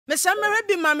mesamere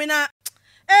bi mamina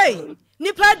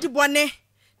nipa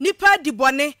di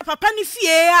bone papa ni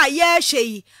fie a ye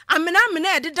hwei amena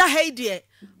ededa haide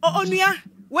onua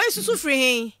we susu firi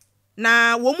hen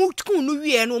na wo mu kun no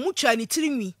wie no mu twa ni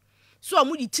tirinwi so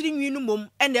mu di tirinwi no mom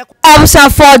ene Obsa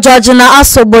for Georgina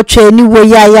Asor ni wo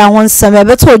ya ho nsem e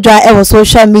beto dwa e wo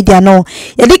social media no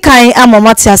ye di kan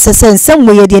amamati asese nsem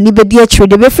wo ye de ni bedi akire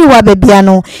de be free wa bebia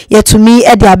no yetumi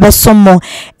e de abesomo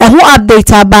e ho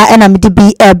update aba e na me di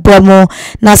bi ebremo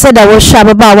na said that wo sha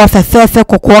baba wa fefefe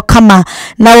kokko kama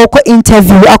na wo ko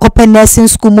interview akope nursing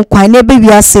school mu kwan na be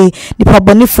wiase nipa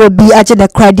bonifo bi age the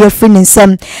crowd dey free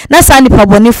nsem na sa nipa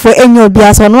bonifo enyo bi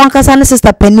aso no ankasa ne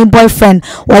sister penny boyfriend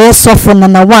wo ye sofo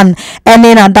na one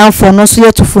ene na down for no so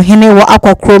yetu for hene wo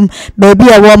akokrom baby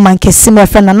a wo man kesi me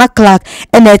friend na Clark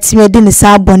ena etime di ni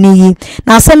sa boni yi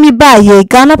na asami ba ye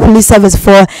Ghana Police Service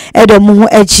for edo mu ho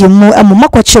agi mu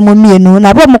makoche mu mienu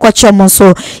na ba makoche mu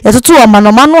so yetutu o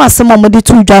mano asema mu di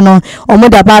tu dwa no o mu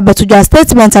da ba betu dwa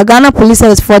statement a Ghana Police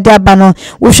Service for dia ba no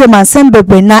wo hwe man sem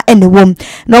bebre na ene wom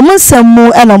na mu nsem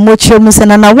mu ena mu chire mu se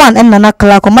na one ena na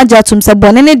Clark o maja tum se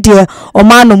boni ne de o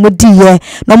ma no mu di ye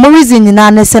na mu reason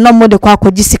nyina ne se na mu de kwa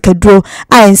akodi sikadro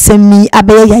a ensem mi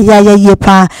abeye ya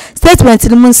yepa statement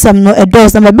ni munsam no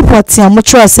edos na mabipotia mo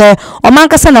tro se o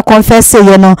mankasa na confess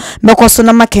ye no mekoso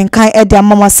na makenkan e de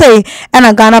amama say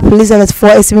na Ghana Police Service for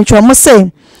esimitro mo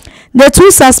say the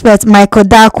two suspects, Michael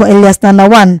Darko alias Nana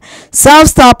One,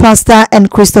 South-Star Pastor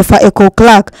and Christopher Echo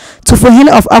Clark, to Fuhin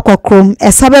of Aquachrome, a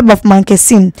suburb of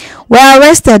Mankesim, were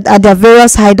arrested at their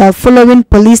various hideouts following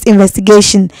police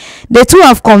investigation. The two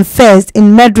have confessed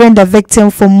in murdering the victim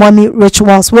for money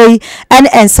rituals way and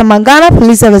Samangana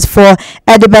Police Service for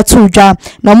Edibatuja.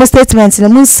 No statements in the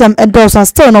Munsam endorse and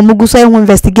still no Mugusa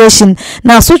investigation.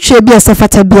 Now, so be a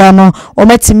Safatabiano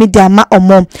or Media Ma or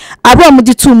more.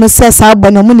 Abramudi two Mrs.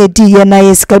 Abon ye na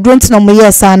yesikadro nti na mo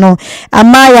yesa no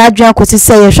ama ya adwan kwoti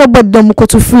se ye hwebodom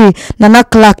koto free na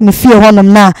Clark ne fie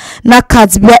honom na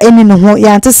cards bia eni no ho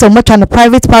ya ante se mo twa no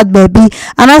private part baby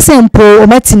anase mpo o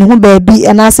meti ne ho baby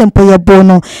anase mpo ye bo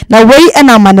no na wei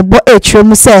ena manebo etwe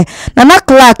mu se na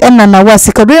Clark ena na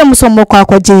wasikadro ye muso mo kwa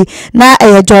akwaje na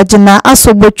eye Georgina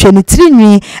Asor ne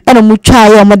tirinwi ena mu twa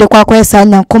ye mo de kwa akwesa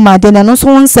nyankoma de na no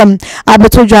so nsem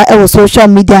abetodwa e wo social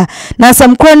media na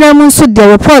sam krona mu nso de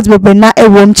report bebe na e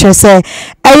wo say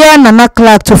aya Nana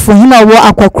Clark to for him wo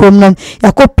akokrom no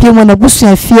yakopie mo na busu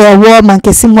afie wo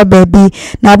mankesim ho baby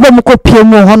na abo mo kopie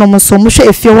mo ho no mo so mo hwe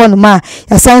afie ho no ma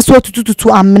ya sanso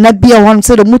tututu amena bia ho no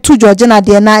say do mutu Georgina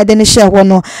de na ede ne hye ho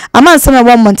no ama nsem e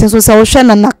wo monten so say wo hwe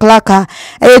Nana Clark a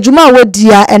ejuma wo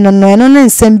dia eno no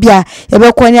nsem bia ye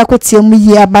be kwani akotie mu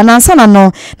yi abanansa na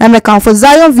no na me kan for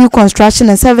Zion View Construction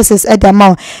and Services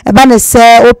edama e ba ne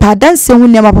se o padanse hu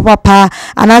ne ma papa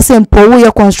anase mpo wo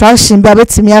ye construction bia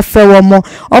betimi afa wo mo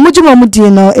omujuma mu di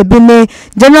no ebi ne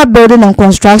general building and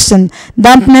construction,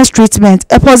 dampness treatment,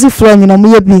 epoxy flooring no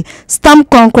mu yebi, stamp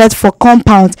concrete for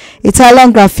compound,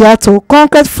 Italian graffiato,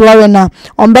 concrete flooring na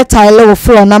ombe tile wo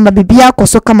floor na mabibia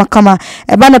koso kama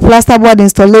eba ne plasterboard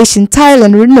installation, tile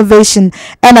and renovation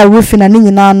and a roofing na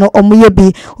nyina no omu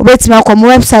yebi obetimi akọ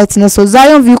website no so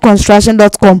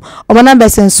zionviewconstruction.com omo number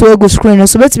senso ego screen no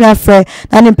so betimi afre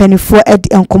na ne mpanifo edi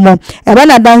enkomo eba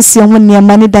na dansi ho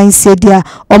niema ne dansi dia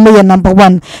omo ye number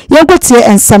 1 yengotie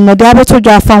ensam no de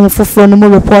abetodwa afa ho foforo no mu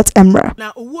report emra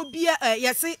na owo bia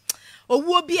yesi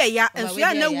owo bia ya enso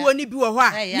ya na wo ni bi wo ho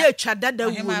a na etwa dada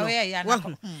wo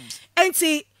no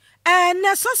enti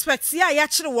na suspects ya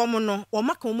kire wo mo no wo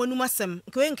maka wo manum asem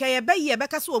nka ye be ye be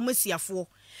ka so wo masiafo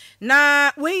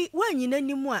na we wanyina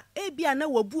nimu a bia na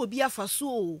wabu obi afaso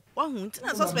o wahu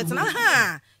ntina suspect na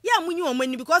ya munyi wo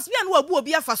mani because bia na wabu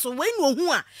obi afaso we ni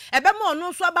ohu a ebe ma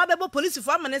ono so aba bebo police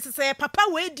for amane se papa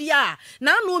we dia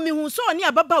na no mi hu so oni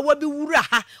ababa wa bi wura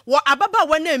ha wo ababa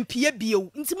wa na mpie bio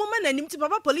nti mo mananim ti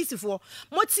papa police for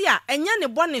moti a enya ne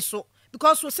bone so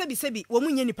because wo sebi wo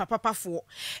munye ni papa fo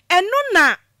eno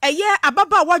na eye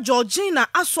ababa wa Georgina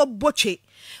Asor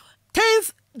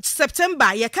 10th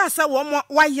September ye ka sa wo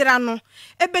wayira no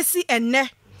ebesi enne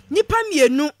nipa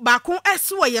mienu baako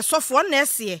ese wo ye sofo na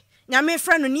ese nyame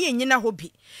friend no ne yenyina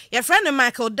hobi ye friend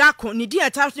Michael Darko ne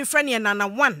dia tafni friend ye Nana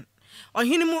One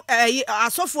ohini mu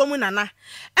asofo mu nana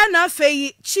ena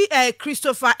afei chi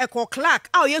Christopher Echo Clark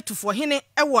a oyetufo hene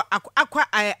ewo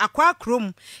akwa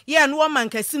krom ye no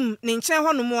mankasim ne nchen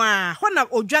ho no mu a hona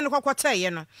odwane kwakota ye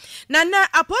no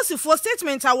na apostle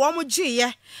statement a wo mu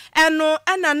giye eno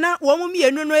enana wo mu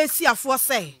mienu no esiafo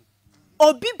se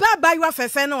obi baba ywa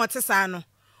fefe no otesa no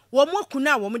wo mu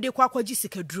kuna wo mu de kwakwaji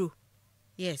sikaduro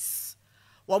yes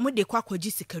womu de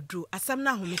kwakwaji sikaduro asam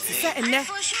na hometi se enne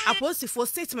apostle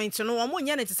statement no womu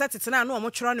nya ne tese tetena na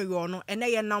womu tworo no yo no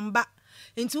enne ye number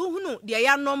nti uhunu de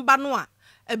ya number no a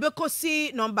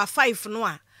ebekosi number 5 no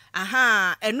a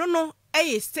aha eno no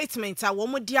statement a wo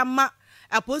mo de ama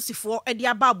aposifo de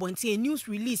aba abonti news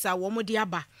release a wo mo de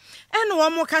aba eno wo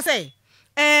mo ka say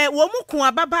wo mu ku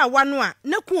ababa wa no a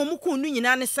na ku wo mu ku nu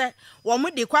nyina ne se wo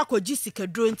mu de kwa akogi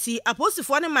sikadro nti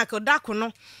aposifo ne Michael Dako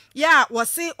no ya wo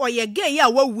se oye gay ya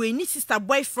wa we ni sister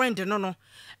boyfriend no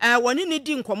woni ne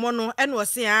di nkomo no ene wo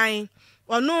se an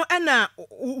ono na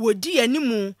wodi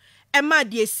animu ma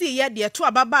de esi ye de to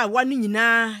ababa wa no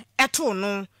nyina eto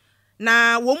no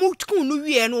na wo mu ku nu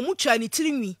wie no wo mu twa ni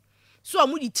tirinwi so wo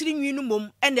mu di tirinwi no mom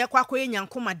ene kwa akoye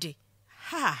nyankoma de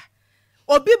ha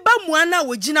obi ba muana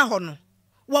wo gina ho no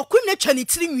wakune chani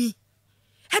tirinwi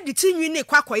hadi tirinwi ne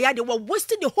kwakoya de wa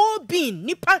waste the whole bean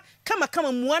nipa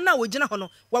kama muana wo gina ho no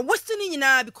wa waste ni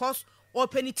nyina because o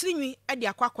pani tirinwi ade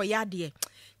akwakoya de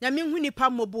nyame hu nipa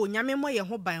mobo nyame mo ye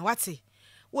ho ban wate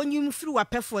wonyim firi wa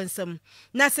pefo nsam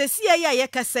na sesia ya ye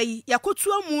kasai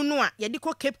yakotu amu no a ye de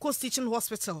ko Cape Coast Teaching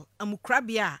Hospital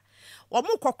amukrabia wo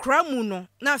mo kokra mu no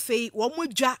na afei wo mo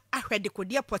dwa ahwede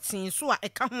kode potin so a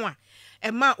eka ho a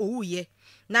ema owuye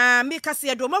na mekase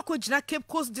ya doma ko gina Cape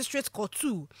Coast District Court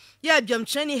 2 ya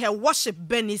dwamchani he worship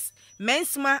Benis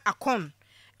mensma akon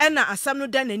ena asam no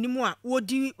da nanimu a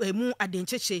wodi emu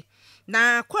adencheche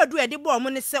na kwadu e de bo mo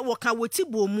ne se wo ka woti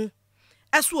bo mu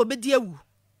eso obedi awu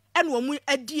ena wo mu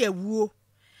adi awuo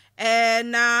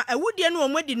na awudie no wo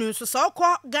mu adi no so so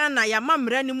okọ Ghana ya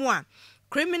mamra ni mu a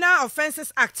Criminal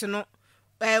Offences Act no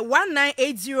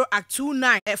 1980 Act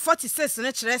 29 46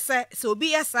 ne kire se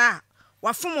obi yesa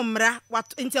wafom mra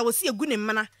enti awosi egu ne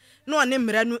mmana na one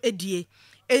mra no edie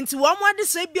enti wo mo ade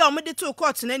so bia o mo de to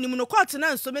court na nim no court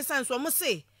na nso mesan so mo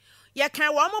se ye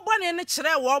kan wo mo bone ne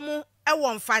kire wo mo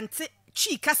wo mfante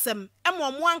chi kasam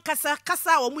mo mo ankasa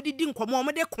kasa wo mo didi nkomo wo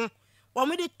mo de ko wo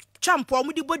mo de champo wo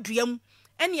mo de boduam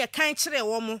ene ye kan kire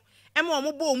wo mo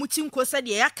mo bo mu tinko se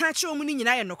de ya kan kire wo mo ni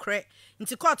nyina ye nokre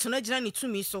nti court no gina ne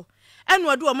tumi so ene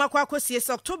odu o makwa akosie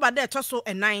se October de to so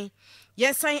 9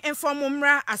 yensan inform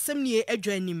mra assemnie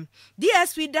adwanim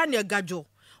DSP Daniel Gajo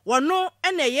wono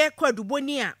ene ye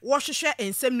kwaduboni a wo hwehwe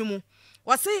ensem no mu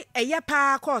wo se eye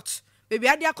pa court bebi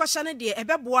ade akosha ne de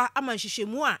ebeboa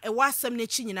amanhwehwemu a ewa asem ne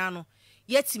chi nyina no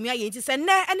yetimi aye nti se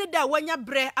ne ene da wanya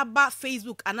bre aba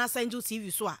Facebook anasa Angel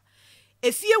TV so a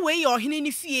efie we ye ohene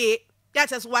ni fie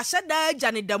that is wa shada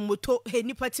jane da moto he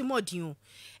nipa ti modin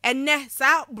enne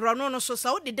sa brono no so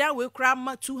sa wo de da we kra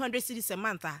ma 200 cedis a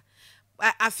month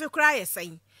afekra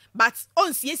yesan but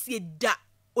onsiesie da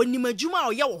onimadwuma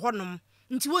oye wo honom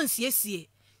nti wonsiesie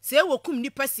se wokum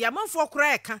nipa sia manfo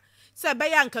kra eka se be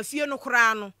ya nka fie no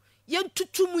kra no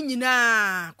yentutum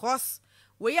nyina cause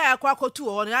we ya akwa akotu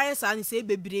wo no ayesa ni se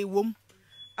bebre wom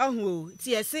ahu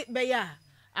ti ese be ya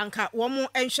anka wo mu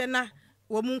enhwe na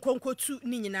wo mu nkonkotu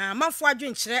ni nyina manfo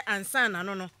adwenkyere ansa na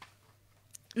no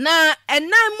na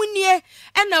enam munie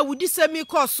ena wudi sami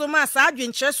koso ma sa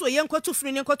adwenkyere so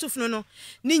yenkotufunu no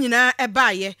ni nyina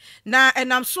ebaaye na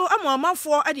enam so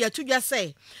amanfo ade atudwa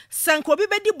sei sanko bi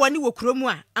bedi bone wo kuromu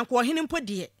a anko ohene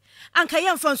mpodie anka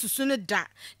yemfa nsusu ne da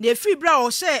na efri bra o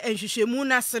hye enhwehwemu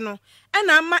na se no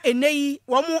ena ama eneyi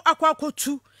wo mu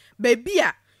akwakotu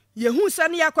babia yehu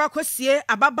sane yakwakosie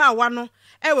ababaawa no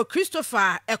ewe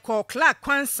Christopher Eko Clark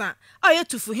Kwansa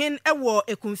ayetufuhin ewo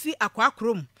ekumfi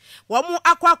akwakrom wo mu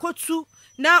akwakotu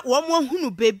na wo mu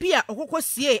hunu bebi a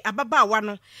okokosie ababaawa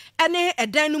no ene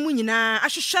edan no mu nyina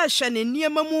ahwehwehwe ne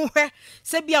niema mu hwe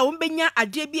se bia wo benya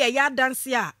ade bia ya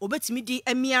danse a obetimi di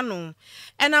amia no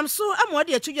enam so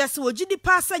amode atudwa se wogidi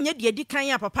pa sanya de adi kan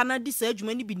ya papa na di sa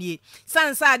adwuma ni binie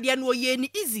sansa ade no ye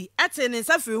ni easy ate ne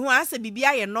safiri ho ase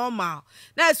bibia ye normal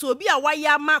na so obi a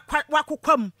waya ma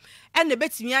wakokwam ene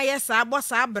betimi aye sa abo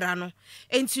sa abra no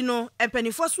enti no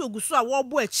empanifo so oguso a wo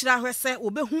bo akira hwese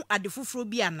obehu ade foforo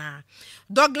bi ana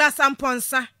Douglas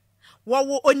Amponsa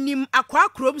wo onim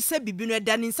akwakrom se bibi no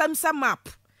da ne nsamsa map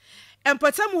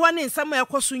empotam ho ne nsam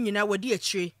ekoso nyina wodi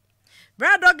akire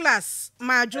Bra Douglas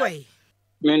ma joy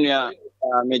menua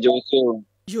mejoso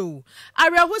yo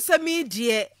areho sami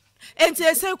die enti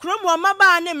ese krom o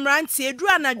maba ne mrante edu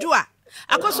anajo a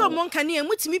akoso monka ne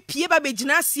mutimi pie ba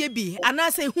begina asie bi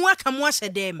anase hu aka mo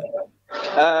ahyedem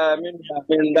menua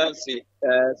bendansi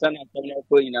sana tomo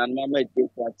ko ina na mate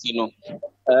kwatino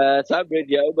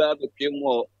sabredia oba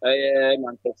bepemo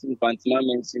mantasin pantima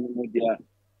mensin media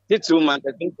titu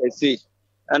mantasin pesi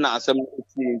ana asam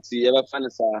ti eba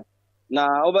fanisa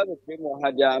na oba bepemo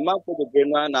haja mako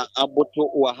bebreno na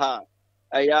aboto wa ha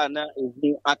aya na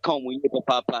ehu aka mo yi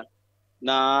papa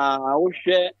na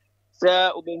wohwe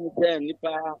se obemite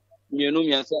nipa mienu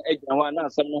miensa agya ho na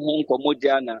asam ho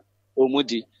nkomodia na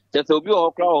omudi just obi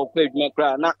or crowd or page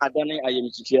macra, not Adani I am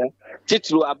teacher.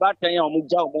 Titru about 10 years,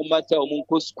 Mumba,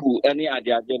 Munko school, any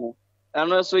idea,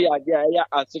 and also idea,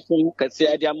 as if you can say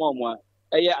idea mama.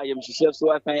 I am teacher,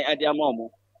 so I find idea mama.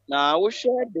 Now, we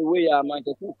share the way I might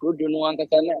have could do no one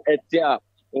can at there.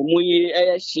 We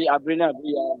she abrina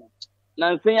biana.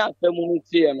 Nothing after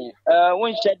Mumutia me.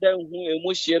 When she down who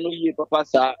emotion ye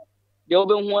papa. The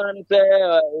open one say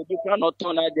you cannot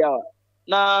turn idea.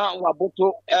 Now,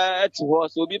 Wabuto at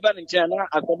was will be banning China.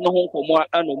 I don't know for more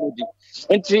animody.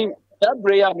 And see, that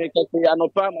brayer make us say, I know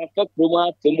farm and fuck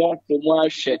to more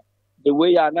shit. The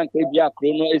way I not be a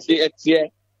chrono is the etia.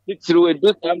 It's through a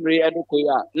good memory and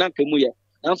Koya, Nakamuya.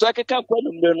 And so I can't call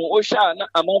them no Osha,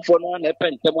 among for one a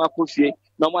pen, Tamakushi,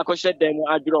 no more coshet them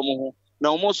Adromo.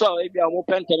 No more so maybe I will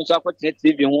pen to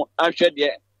TV. I shed the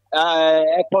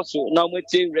apostle, now we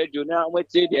see radio, now we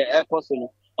see the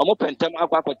apostle. I'm open to my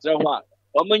papa.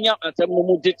 Omunya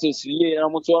atamu details ye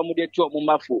amuto amude to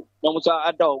omumafo na muto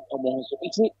adao omonso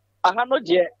nti aha no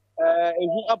de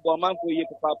ehu abomanfo ye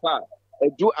papa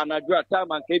edu anadwo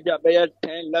atama ka bia be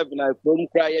 10 11 na from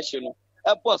kra ye hye no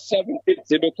ebo 7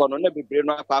 8 be kono na bebre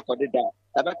no apa akode da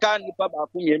abeka nipa ba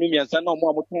ko yenu miensa na omo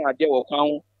amuton ade wo kan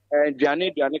ho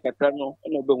duane kakra no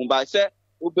na obehu ba se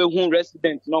obehu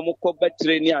resident na omo ko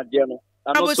betre ni ade no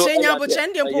abosenya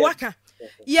bochende mpo waka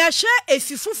ye hye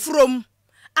esifufrom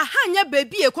aha nya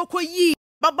baby ekoko yi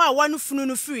baba wanu funu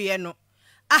no friye no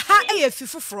aha eyefi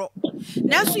foforo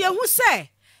nanso ye hu se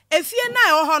efie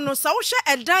na ho no sa wo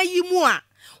hye edan yi mu a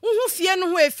hu fie no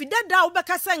ho efi dada wo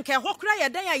bekasa nke hokura ye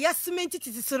dan ya cement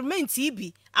cement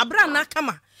ibi abra na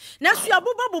kama nanso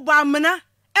abubabuba amena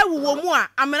ewuwo mu a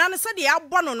amena no se de ya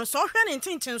bɔ no so hwe ne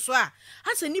ntintin so a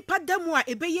asa nipa damu a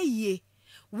ebeye yie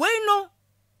we no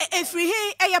efri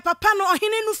he eye papa no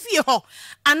ohene no fie ho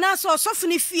anaso osofu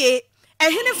ne fie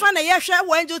ehene fa na ye hwe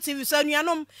Wanjo TV so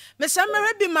anuanom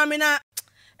mesamere bi mamena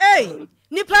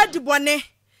nipa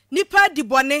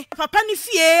dibone papa ne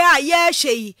fie a ye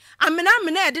hwe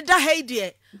amena ededa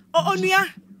haide onua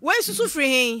we susu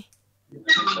firi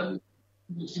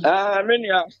he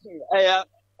menia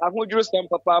ahudru stem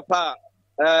papa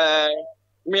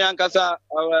me ankasa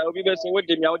obi be so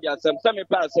wodi me awodi asem se me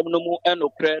pa asem no mu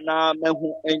enokre na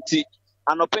mahu enti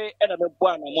anope ena me bo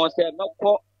ana mo se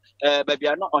nokọ baby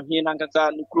ana ohin na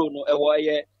nkata nukro no ewo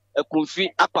ye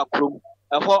akunfi apakrom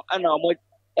eho ana omo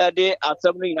de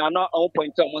asem no ina na omo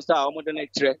point omo sa omo de na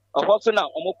kire eho so na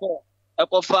omo ko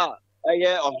ekofa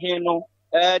eye ohin no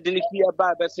de ni fie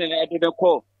ba be se na de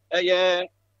ko eye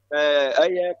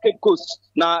kekos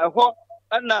na eho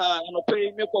ana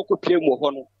anope me ko pie mu ho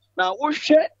no na wo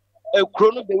hwe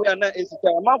ekro no de we ana esika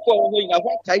amafo ho ina ho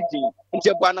tidy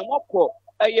nje bana mokọ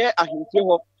eye ahimfi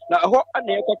ho na ho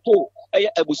ana ekoto eye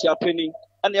abusiapeni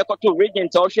ana ekoto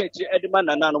regent o hwe echi edema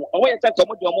nana no wo ye tata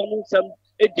mo de omo no nsam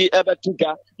edi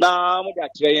ebetuga na mo de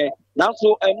akire ye na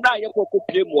so na ye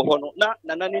kokopie mu ho no na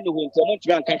nana ne ho nsam mo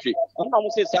tira nka hwe na mo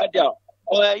se sadia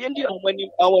yendi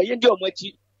omani yendi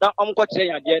omachi na omko kire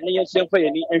ya de ne ye semfa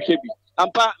ye ni enhwe bi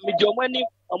ampa me de omani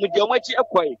omde omachi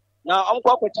ekoi na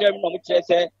omko akotire mi na mo kire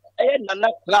se eye nana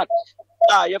crack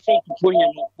ye fun tufo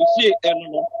hin no sie eno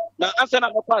no na ansa na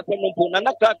mo pa no mpo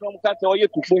nana crack no ka se oye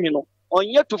tufo hin no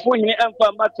onye tufo hin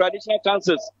emfa ma traditional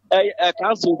councils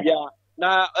council bia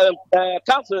na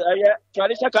council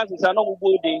traditional councils na mo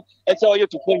bodi e se oye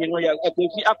tufo hin no ya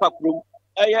akofi akakrom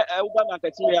uba na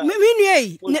nkati ya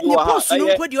ne post no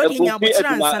mpo di odi nya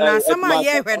botransa na asama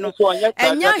ye hwe no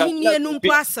enya hinie no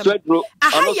mpo asem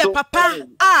aha ye papa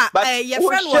ye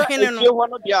friend wo hene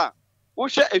no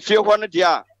Usha efie ho no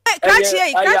dia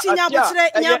kachi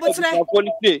nya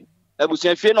botre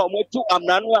abusia fie na omotu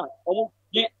amnanu a omo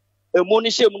gi emu ni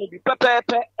hyemu no bi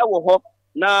pepepe ewo ho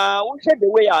na usha the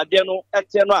way ade no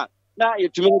ete no a na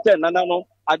yetumi nte nana no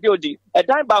ade odi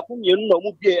edan ba ko mienu na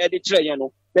omo bie ede kire ye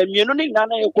no na mienu ni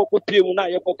nana ye kokopie mu na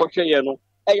ye kokotwe ye no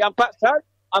yampa sa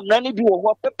amnani bi wo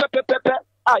ho pepepe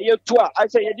a yetu a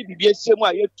ase ye di bibie siemu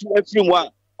a yetu afiri mu a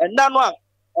enano a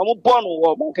omo bɔ no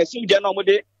wo ba kasi dia na omo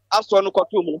de Asor no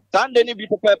kwato mu tande ni bi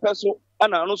pepepe so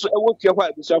ana no so ewo fie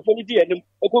hɔ abusuafo ni di anim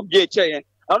ekɔ bie kye yen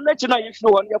anu na china yefiri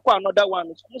hɔ no yɛkɔ another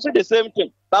one so the same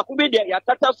thing ba ko bi de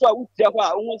yakata so a wutie hɔ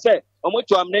a wo sɛ omo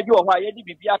tu amna bi wɔ hɔ a yɛdi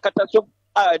bibi akata so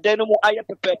a dan no mu ayɛ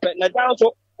pepepe na dan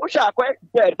so wo hwɛ akɔ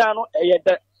ɛyɛ dan no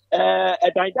ɛyɛ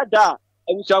ɛdan dada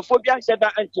abusuafo bi ahyɛ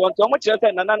da nti omo kyerɛ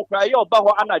sɛ nana no kra yɛ ɔba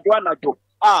hɔ anadwo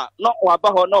no waba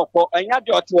hɔ na ɔkɔ anya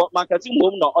de ɔte hɔ mankasi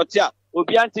mom na ɔte a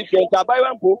obi anti fie nta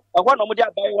abayewa mpo ɛhɔ na ɔmo de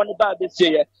abayewa no ba besie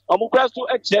yɛ ɔmo kura so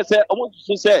ɛkyerɛ sɛ ɔmo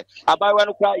susu sɛ abayewa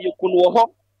no kura yɛkunu wɔ hɔ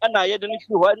ɛna yɛde no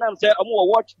firi hɔ ɛnam sɛ ɔmo wɔ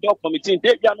watch dog committee nta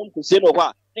ebia no mkosie no hɔ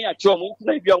a ne yɛakyerɛ ɔmo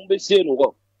ntina ebia ɔmo besie no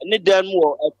hɔ ne dan mu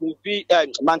akufi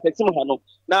mankasim ha no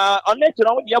na ɔne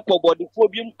tena wo de akɔbɔde fo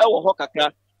bi ɛwɔ hɔ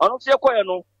kakra ɔno se kɔɛ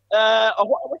no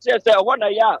ɔho kyerɛ sɛ ɔhɔ na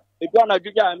ya edu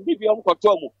anadwudwa mbibi ɔmo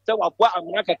kɔtɔ mu sɛ waboa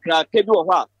amena kakra ke bi wɔ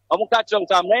hɔ a ɔmo ka kyerɛ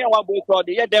sɛ amena yɛ wabo ekɔ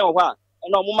de yɛ dan wɔ hɔ a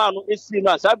ɛna ɔmo ma no esi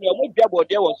no a saa bia ɔmo dua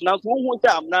bɔde wɔ so na so hu sɛ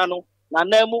amena no na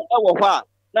nan mu ɛwɔ hɔ a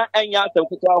na ɛnya asɛm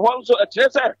kuta hɔ nso ɛkyerɛ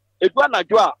sɛ edu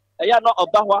anadwo a ɛyɛ na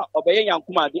ɔba hɔ a ɔbɛyɛ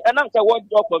yankomade ɛnam sɛ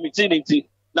wɔdɔ committee ne nti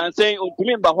na nsɛn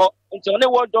ontumi mba hɔ nti ɔne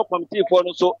wɔdɔ committee fo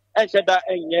no so ɛnhyɛ da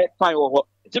ɛnyɛ fine wɔ hɔ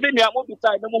nti bi nua mo bisa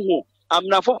ne mo hu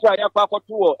amena foforɔ a yɛakɔ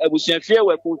akɔto wɔ abusuafie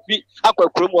wɔ kofi akɔ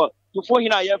kurom wɔ tufo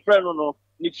hina a yɛfrɛ no no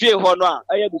ne fie hɔ no a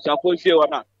ɛyɛ abusuafo fie hɔ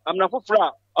no a amena foforɔ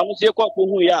a ɔno so yɛkɔ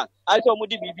hu ya ayɛ sɛ ɔmo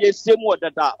de biribi esie mu wɔ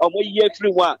dada ɔmo yie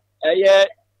firi mu a ɛyɛ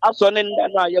asɔ ne nna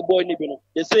no a yɛbɔ ne bi no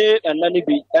yɛsɛ ɛnna ne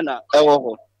bi ɛna ɛwɔ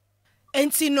hɔ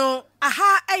enti no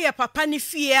aha ɛyɛ papa ne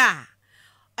fie a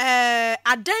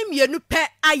adan mienu pɛ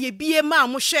a yɛbie ma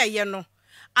mo hwɛɛ no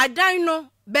adan no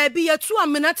baabi yɛtu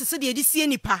amena te sɛ deɛ de sie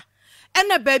nipa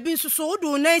ɛna baabi nso so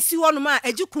wodo na esi hɔ no ma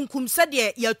agye kunkum sɛ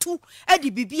deɛ yɛtu ade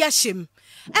bibi ahyem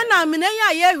ɛna amena yɛ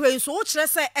a yɛhwɛ nso wo kyerɛ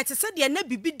sɛ ɛte sɛ deɛ na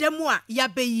bibi da mu a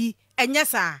yɛbɛyi ɛnyɛ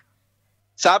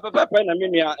saa pɛpɛpɛ na me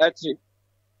nua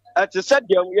ɛte sɛ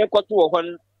deɛ yɛkɔto wɔ hɔ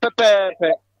no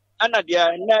pɛpɛpɛ ana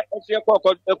deɛ na ɛso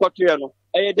yɛkɔto yɛ no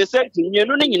ɛyɛ de sɛ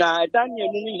mienu no nyinaa ɛdan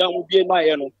mienu no nyinaa mo bie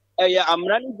maayɛ no ɛyɛ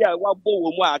amena no bi a wabɔ wɔ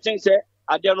mu a akyɛn sɛ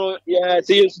adeɛ no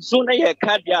sɛ yɛsusu na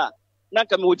yɛka deɛ a na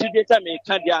nka mewɔ gyidie sɛ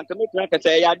meka deɛ a nka mɛtumi aka sɛ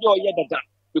ɛyɛ adeɛ a ɔyɛ dada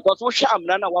because wohwɛ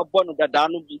amena no a wabɔ no dadaa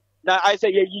no bi na ayɛ sɛ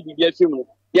yɛyi biribi afiri mu no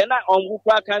deɛ na ɔmo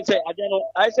kora ka sɛ adeɛ no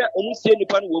ayɛ sɛ ɔmo sie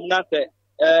nipa no wɔ mu na sɛ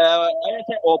ayɛ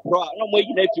sɛ ɔporɔ a na ɔmo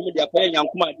ayi no afiri mu de akɔyɛ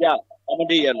nyankomadeɛ a ɔmo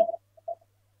de yɛ no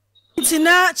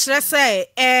ntina kyerɛ sɛ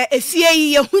efie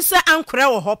yi yehu sɛ ankorɛ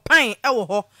wɔ hɔ pan ɛwɔ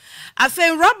hɔ afei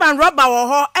rɔba wɔ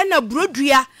hɔ ɛna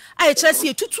burodua a yɛkyerɛ sɛ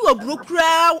etutu aburo kura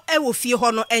ɛwɔ fie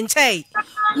hɔ no ɛnkyɛe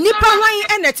nipa hwan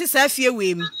ɛna te saa fie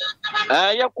wɔ mu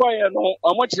yɛkɔɛ no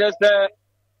ɔmo kyerɛ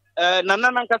sɛ nana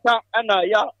nankasa ɛna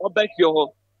ya ɔbɛ fie hɔ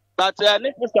but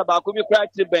ne sister baako bi kura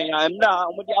ti bɛn a ɛmna a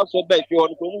ɔmo de asɔ bɛ fie hɔ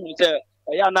no ko ɔmo hu sɛ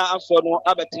ɛyɛ na asɔ no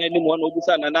abɛtena anim hɔ na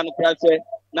obusa nana no kura sɛ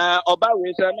na ọba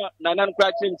wee sị na nana nkwa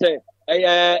chinte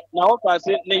na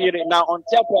ọfase ne yiri na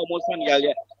ontia kwa mo san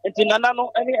yale nti nana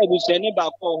no ene abusuani ba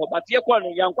ko ho batie kwa no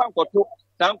yankwa nkoto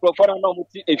san krofo na no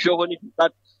muti ehwe ho ni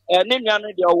but ne nua no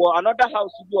de owo another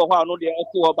house bi ho ano de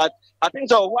eti ho but I think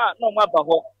so ho a no ma ba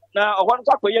ho na ho no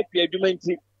kwa ye pia adwuma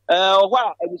nti ho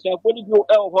a abusuafo ni bi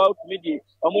ho tumi di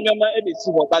omunyama e be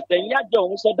si ho but enya de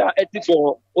ho so da eti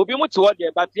ho obi mu te ho de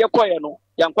batie kwa ye no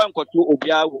yankwa nkoto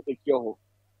obi a wo ehwe ho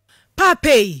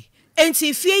Pape,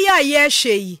 enti fie ya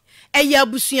yɛhwɛ yi ɛyɛ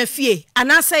abusua fie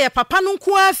anasa yɛ papa no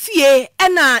nko a fie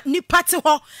ɛna nipa te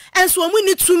hɔ enso ɔmo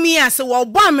ni tumi a sɛ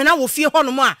wɔbɔ amena wɔ fie hɔ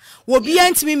no mu a wɔbi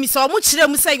antimi mi sɛ ɔmo kyerɛ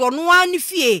mu sɛ yɔno ani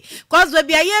fie cause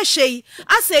baabi a yɛhwɛ yi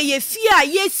asa yɛ fie a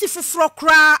yɛsi foforo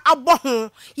kra abɔ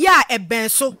ho ya ɛbɛn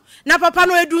so na papa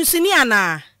no edu nsini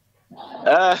ana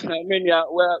menya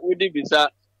we di bisa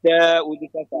we di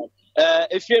kasa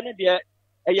efie no de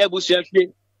ɛyɛ abusua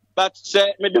fie but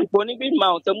say me dem poni bi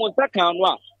mount mo ntakan no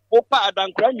a opa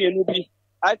adankra mienu bi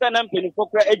aita na mpeni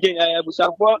fokra ejen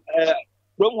abusafo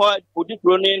from ho odi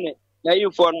pro ne na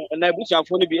yifo no na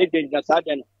abusafo no bi ejen na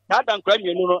saden na adankra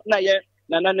mienu no na ye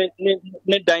na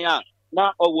ne dan a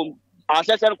na owom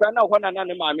asese no kra na ho na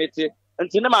ne maame te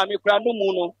nti ne maame kra no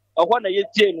mu no ho na ye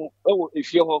tie no ewo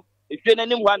efie ho efie na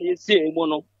nim ho na ye sie emu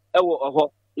no ewo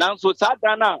ho nanso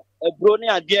sadan na ebro ne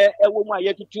ade ewo mu a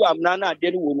ye tutu amna na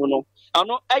ade no wo mu no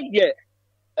ano aye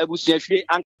abusuafie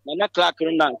na clark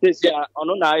na sesi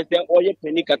ono na ayese oye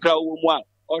peni kakra wo mu a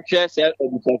ohwe se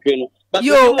abusuafie no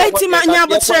yo etima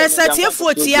nyabo tre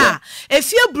setiefo ti a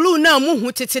efie blue na mu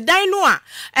hu tete dan no a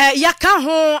yaka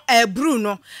ho blue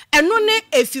no eno ne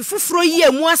efi foforo yi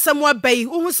emu asem abai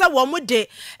wo hu se wo mu de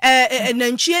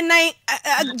nantwie nan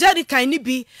jerican ni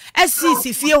bi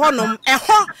asisi fie honom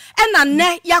eho ena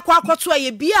ne yakwa akoto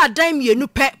aye bi adan mienu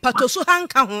pɛ patoso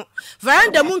hanka ho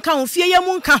veranda mu nka ho fie ye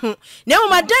mu nka ho na wo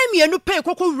madan mienu pɛ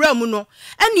kokko wura mu no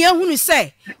ene ehunu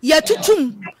se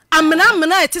yatutum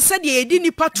amena ete se de edi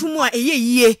nipa tumu a eye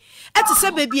yie ete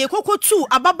se bebie kokotu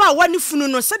ababa wa ne funu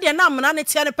no se de na amena ne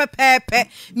tia ne pepepe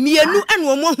mienu ene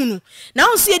omo hunu na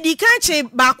wo se edi kan che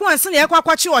ba ko anse ne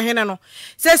yakwache ohene no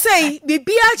se sei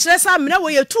bibia kire se amena wo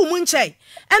yetu mu nche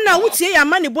ena wutie ya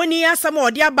ma ne boni asam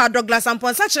ode aba Douglas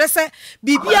amponsa kire se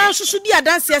bibia susu di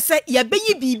adanse se ye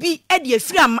beyi bibi e de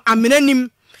afiri amena nim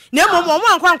na momo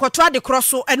anko ankoto ade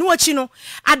kroso ene wachi no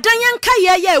adan nka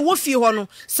ye wo fie ho no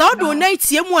sa odo na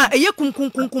tie mu a eye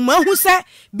kunkunkunkum ahu se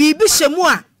bibi hyemu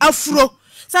a afuro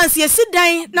Sans ye sit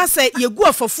dan na say ye go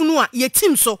afofunu a ye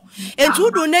tim so.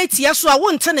 Enti do na tie so a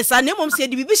wonte ne sa na mom se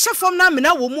de bibi hyefom na me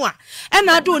na wo mu a. E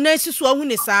na do na si so ahu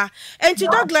ne sa. Enti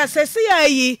Douglas se ya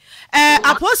yi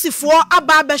aposifo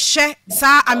aba be hye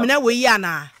sa amena we yi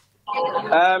ana.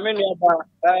 Many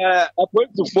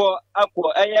aposifo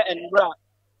akọ eye enra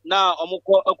na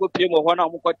omukọ akọpie mo ho na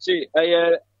omukọ chi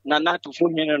eye nana tufo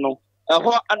hene no.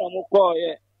 Eho ana omukọ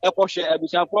ye ekwohwe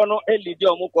abusanfo no elidi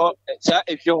omukọ sa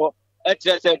ehwe ho.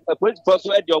 Etrese aposifo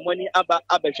so edi omani aba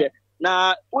abehwe.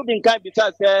 Na udi nkan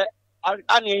bisa se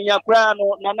anya kra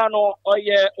no nana no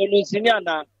oye onusini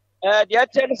ana. De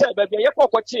etre se bebe ye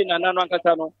kokọchi nana no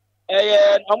ankasa no.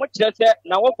 Omo kyerese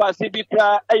na wo pase bi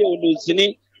kra eye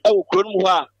onusini ewo krom ho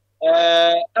a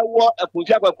ewo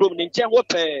apunhwa kwakrom ne nchen wo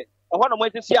pe ho na mo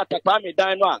sisi atakpa me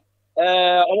dan no a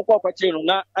omo kokọchi no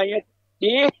na anye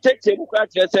yi tete bu kra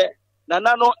kyerese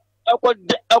nana no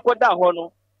ekoda ho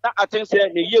no na atense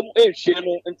ne yem ehwe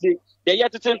no nti de ye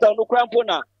tete ntan no krampo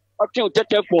na otwe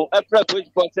tetefo efra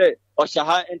principal say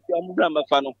oshaha nti omubra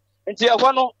mafa no nti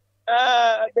ho no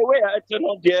the way I tell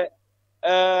no there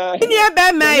ni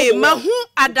ebe mai mahu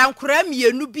adankora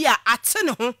mienu bi a ate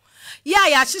ne ho ya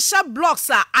hyehyɛ blocks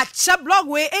a akyɛ blog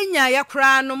we enya ya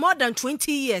kra no more than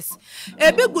 20 years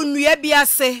ebi gunua bi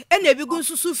ase ena ebi gun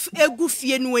susu egu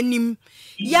fie no anim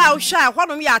ya ohwa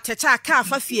hɔnom ya atɛkyɛ aka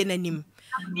afa fie nanim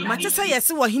mate sɛ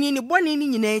yɛse wɔ hini ni bɔne ni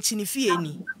nyina akyi ni fie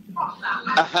ni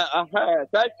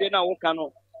saa fie na wo ka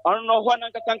no ɔno no hɔ na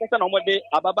nkasa na ɔmode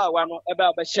ababaawa no ebe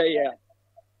abɛhyɛ yɛ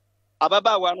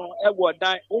ababaawa no ewo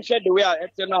dan wo hwɛ the way a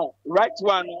ɛte now right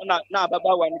one na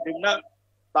ababaawa no bi na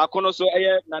ba kono so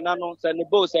eye nana no se ne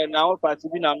bo se na wo party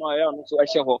bi na no eye no so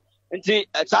ehye ho nti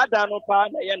saa dan no pa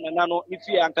na eye nana no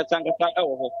ifi ankasa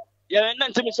ewo ho ye na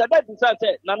nti me shada bi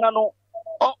say nana no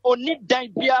oni dan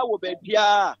bia wo ba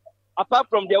bia apart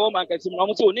from the woman kasim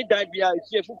no so oni dan bia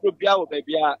ifi fukuro bia wo ba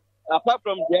bia apart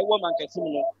from the woman kasim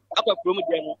no apa from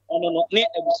the no ni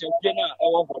ebusuafie na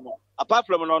ewo ho no apart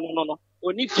from no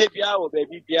oni fie bia wo ba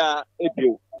bia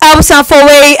ebio Abusafo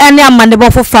we ene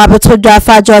amandebo fofa beto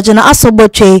dwafa George na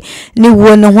asobotwe ni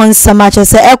wo ne ho nsama che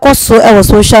se ekoso e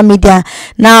social media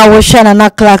na wo hwe na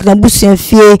Clark na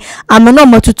busuafie ameno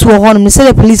matutu ho no se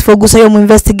the police for go say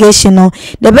investigation no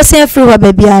the best free wa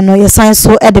babia no ye sign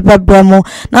so e de bebremo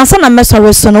na nsa na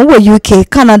mesore so no wo UK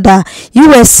Canada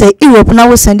USA Europe na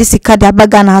wo send sika de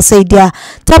abaga na asa dia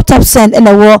tap send in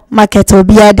the wo market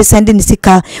obia de send ni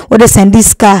sika wo de send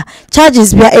sika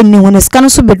charges bia eni ho ne sika no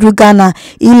so bedru Ghana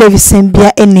levy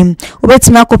sembia enim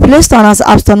obetima ko Play Store and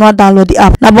App Store no download the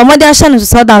app na bomode a channel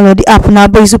so download the app na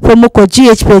boy promo code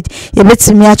GHP you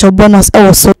betimi a cho bonus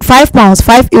also £5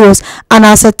 €5 and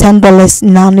also $10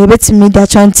 now you betimi da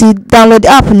chanti download the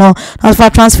app no transfer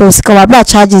transfer sika wa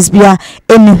charges bia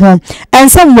eni ho and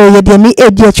some way you dey me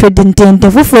e trading ten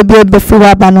fufu be free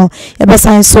wa ba no you be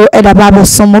sign so e da babo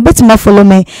so mo betima follow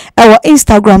me e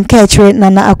Instagram catch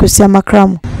Nana Akusia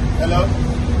Makram. Hello.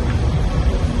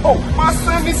 Oh, my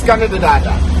son is gonna do that.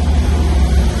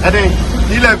 And then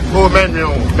he left go menu.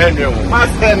 My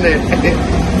son, did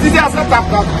you set up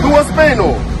that? You was Spain,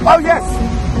 oh yes.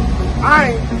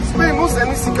 I Spain was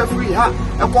any sicker free, huh?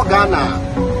 And for Ghana,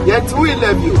 yet we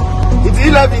love you. It's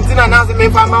 11 in another me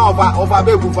from over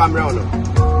baby from around.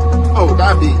 Oh,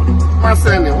 that be my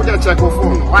son, would you check your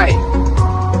phone? Why?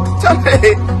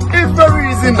 It's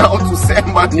very easy now to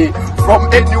send money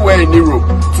from anywhere in Europe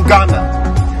to Ghana.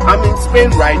 I'm in Spain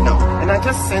right now, and I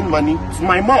just send money to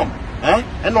my mom.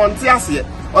 And on Tiasia,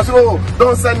 also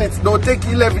don't send it, don't take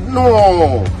e-levy.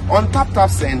 No, on tap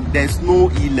send, there's no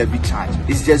e-levy charge.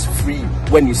 It's just free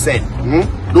when you send.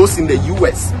 Those in the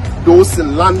US, those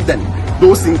in London,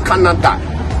 those in Canada,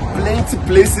 plenty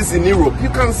places in Europe. You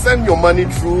can send your money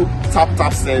through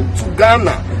tap send to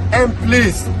Ghana, and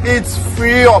please, it's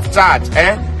free of charge.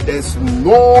 There's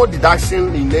no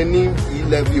deduction in any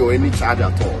e-levy or any charge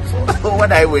at all. So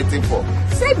what are you waiting for?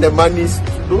 Send the money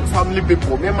to those family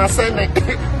people. Me must send it.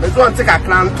 Let's go and take a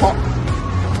clan talk.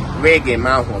 Reggae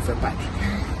man for the party.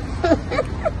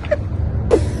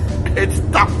 It's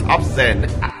tap send.